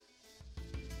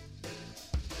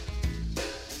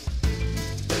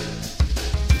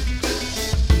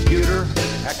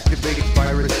Activate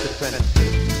virus defense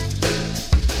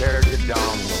system. Prepare to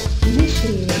download.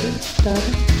 Initiating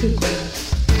startup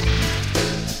sequence.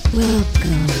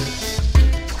 Welcome.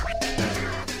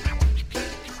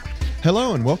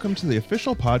 Hello and welcome to the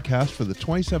official podcast for the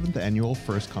 27th Annual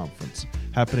FIRST Conference,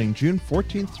 happening June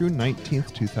 14th through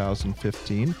 19th,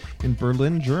 2015 in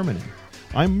Berlin, Germany.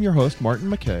 I'm your host, Martin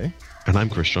McKay. And I'm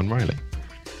Christian Riley.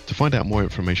 To find out more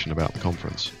information about the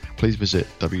conference, please visit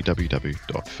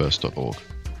www.first.org.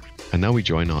 And now we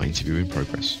join our interview in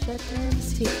progress. Startup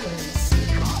sequence.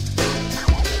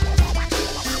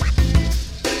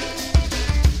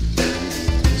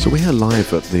 So we're here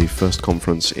live at the FIRST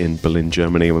conference in Berlin,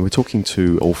 Germany, and we're talking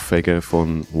to Ulf Fege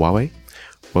from Huawei.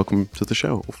 Welcome to the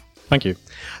show, Ulf. Thank you.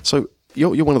 So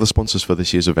you're one of the sponsors for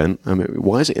this year's event.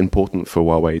 Why is it important for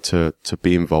Huawei to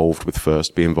be involved with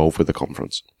FIRST, be involved with the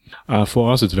conference?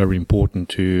 For us, it's very important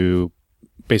to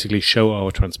basically show our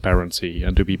transparency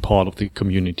and to be part of the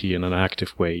community in an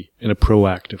active way, in a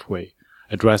proactive way,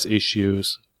 address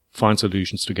issues, find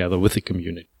solutions together with the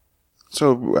community.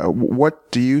 So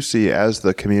what do you see as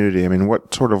the community? I mean,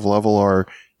 what sort of level are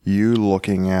you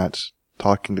looking at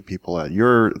talking to people at?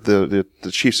 You're the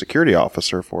chief security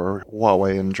officer for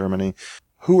Huawei in Germany.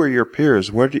 Who are your peers?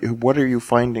 What are you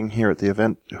finding here at the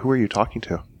event? Who are you talking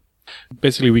to?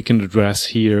 Basically, we can address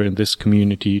here in this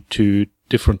community two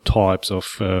different types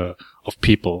of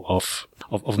people,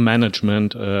 of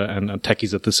management and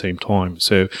techies at the same time.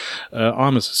 So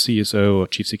I'm as a CSO or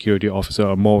Chief Security Officer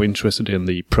are more interested in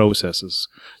the processes.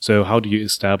 So how do you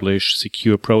establish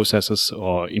secure processes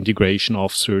or integration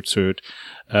of cert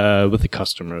with the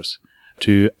customers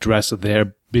to address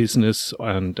their business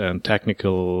and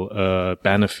technical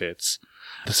benefits?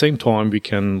 At the same time, we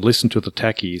can listen to the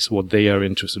techies, what they are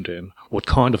interested in, what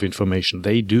kind of information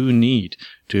they do need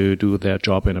to do their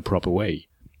job in a proper way.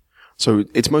 So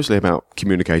it's mostly about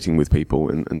communicating with people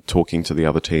and talking to the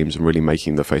other teams and really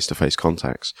making the face-to-face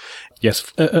contacts.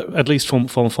 Yes, at least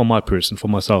for my person, for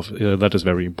myself, that is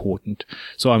very important.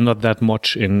 So I'm not that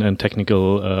much in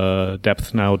technical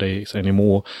depth nowadays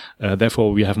anymore.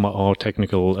 Therefore, we have our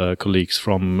technical colleagues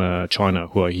from China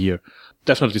who are here.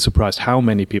 Definitely surprised how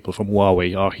many people from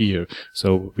Huawei are here.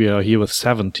 So we are here with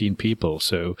 17 people.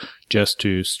 So just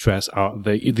to stress out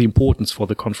the importance for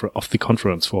the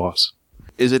conference for us.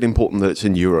 Is it important that it's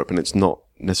in Europe and it's not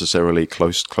necessarily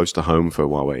close to home for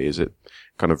Huawei? Is it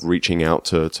kind of reaching out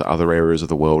to other areas of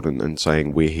the world and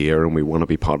saying we're here and we want to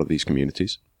be part of these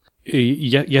communities?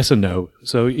 Yes and no.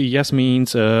 So yes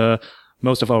means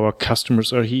most of our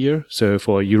customers are here. So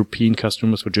for European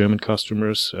customers, for German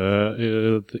customers,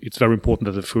 it's very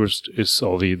important that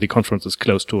the conference is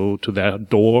close to their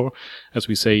door, as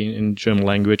we say in German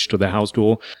language, to their house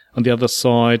door. On the other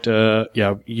side,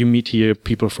 you meet here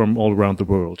people from all around the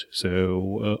world.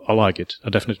 So I like it. I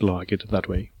definitely like it that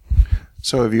way.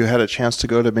 So have you had a chance to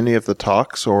go to many of the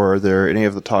talks, or are there any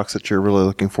of the talks that you're really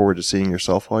looking forward to seeing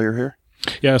yourself while you're here?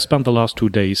 Yeah, I spent the last 2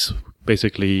 days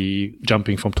basically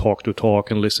jumping from talk to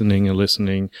talk and listening.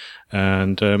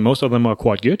 And most of them are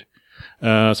quite good.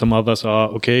 Some others are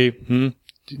okay.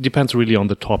 Depends really on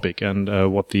the topic and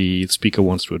what the speaker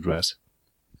wants to address.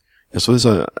 Yeah, so there's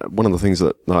one of the things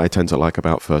that I tend to like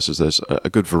about FIRST is there's a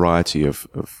good variety of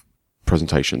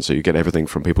presentations. So you get everything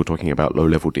from people talking about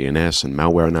low-level DNS and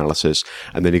malware analysis,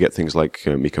 and then you get things like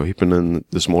Mikko Hyppönen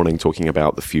this morning talking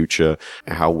about the future,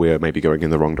 how we're maybe going in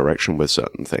the wrong direction with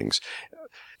certain things.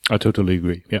 I totally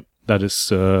agree. Yeah, that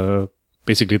is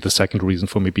basically the second reason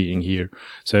for me being here.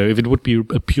 So if it would be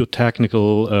a pure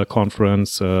technical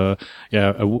conference, I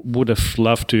would have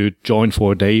loved to join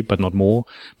for a day, but not more.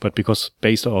 But because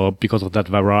of that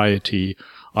variety,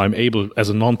 I'm able, as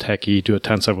a non-techie, to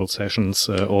attend several sessions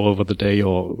all over the day,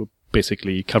 or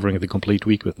basically covering the complete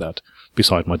week with that,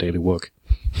 beside my daily work.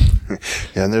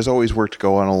 Yeah, and there's always work to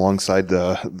go on alongside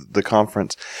the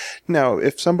conference. Now,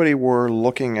 if somebody were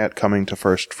looking at coming to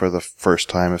FIRST for the first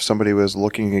time, if somebody was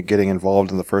looking at getting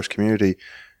involved in the FIRST community,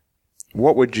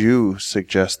 what would you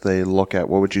suggest they look at?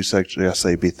 What would you suggest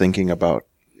they be thinking about?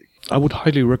 I would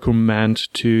highly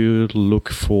recommend to look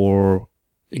for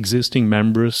existing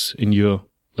members in your,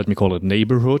 let me call it,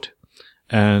 neighborhood,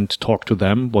 and talk to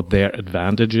them what their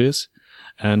advantage is.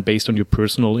 And based on your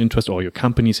personal interest or your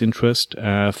company's interest,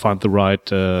 find the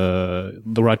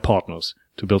right partners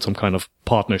to build some kind of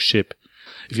partnership.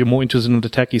 If you're more interested in the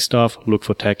techie stuff, look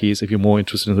for techies. If you're more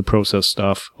interested in the process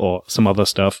stuff or some other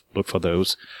stuff, look for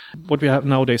those. What we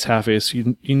nowadays have is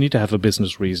you need to have a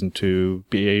business reason to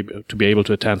be able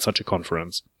to attend such a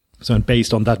conference. So, and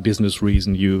based on that business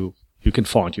reason, you can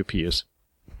find your peers.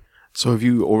 So have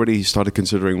you already started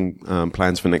considering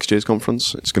plans for next year's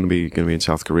conference? It's going to be in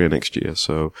South Korea next year.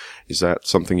 So is that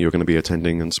something you're going to be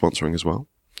attending and sponsoring as well?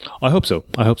 I hope so.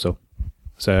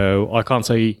 So I can't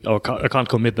say, or I can't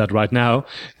commit that right now,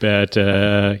 but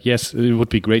yes, it would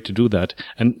be great to do that.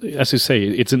 And as you say,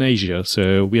 it's in Asia,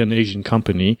 so we are an Asian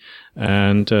company,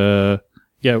 and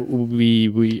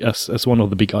we as one of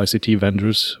the big ICT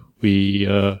vendors, we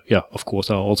of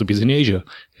course are also busy in Asia.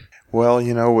 Well,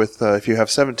 with if you have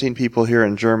 17 people here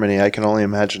in Germany, I can only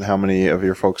imagine how many of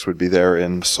your folks would be there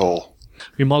in Seoul.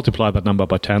 We multiply that number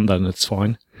by 10, then it's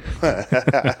fine.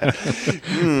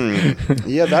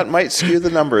 Yeah, that might skew the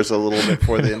numbers a little bit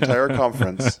for the entire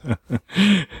conference.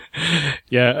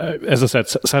 Yeah, as I said,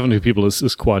 70 people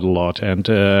is quite a lot, and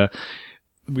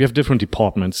we have different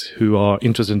departments who are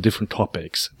interested in different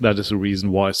topics. That is the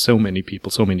reason why so many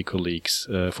people, so many colleagues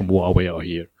from Huawei are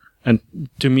here. And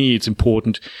to me, it's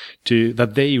important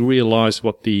that they realize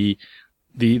what the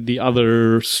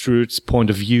other Strutt's point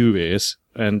of view is,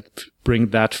 and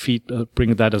bring that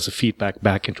as a feedback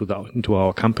back into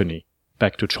our company,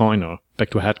 back to China, back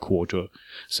to headquarters.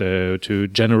 So to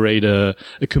generate a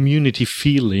community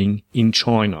feeling in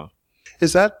China.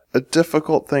 Is that a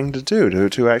difficult thing to do,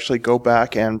 to actually go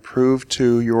back and prove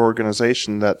to your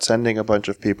organization that sending a bunch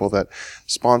of people, that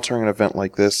sponsoring an event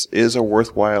like this is a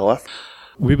worthwhile effort?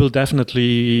 We will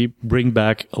definitely bring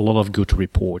back a lot of good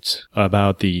reports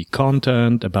about the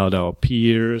content, about our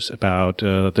peers, about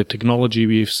the technology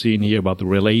we've seen here, about the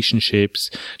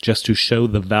relationships, just to show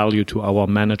the value to our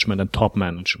management and top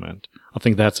management. I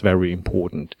think that's very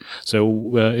important.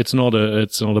 So it's not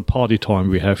a party time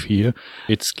we have here.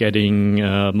 It's getting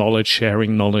knowledge,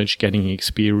 sharing knowledge, getting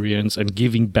experience, and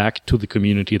giving back to the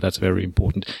community. That's very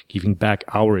important. Giving back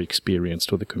our experience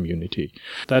to the community.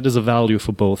 That is a value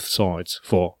for both sides,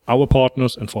 for our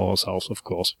partners and for ourselves, of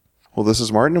course. Well, this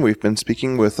is Martin. We've been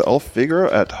speaking with Ulf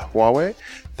Figaro at Huawei.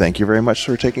 Thank you very much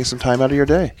for taking some time out of your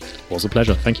day. It was a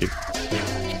pleasure. Thank you.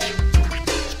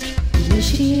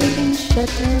 Initiating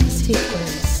shutdown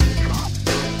sequence.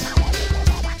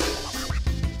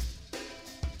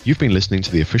 You've been listening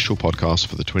to the official podcast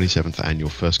for the 27th Annual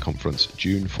FIRST Conference,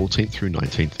 June 14th through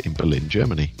 19th in Berlin,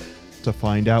 Germany. To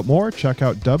find out more, check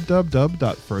out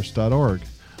www.first.org.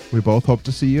 We both hope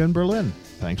to see you in Berlin.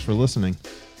 Thanks for listening.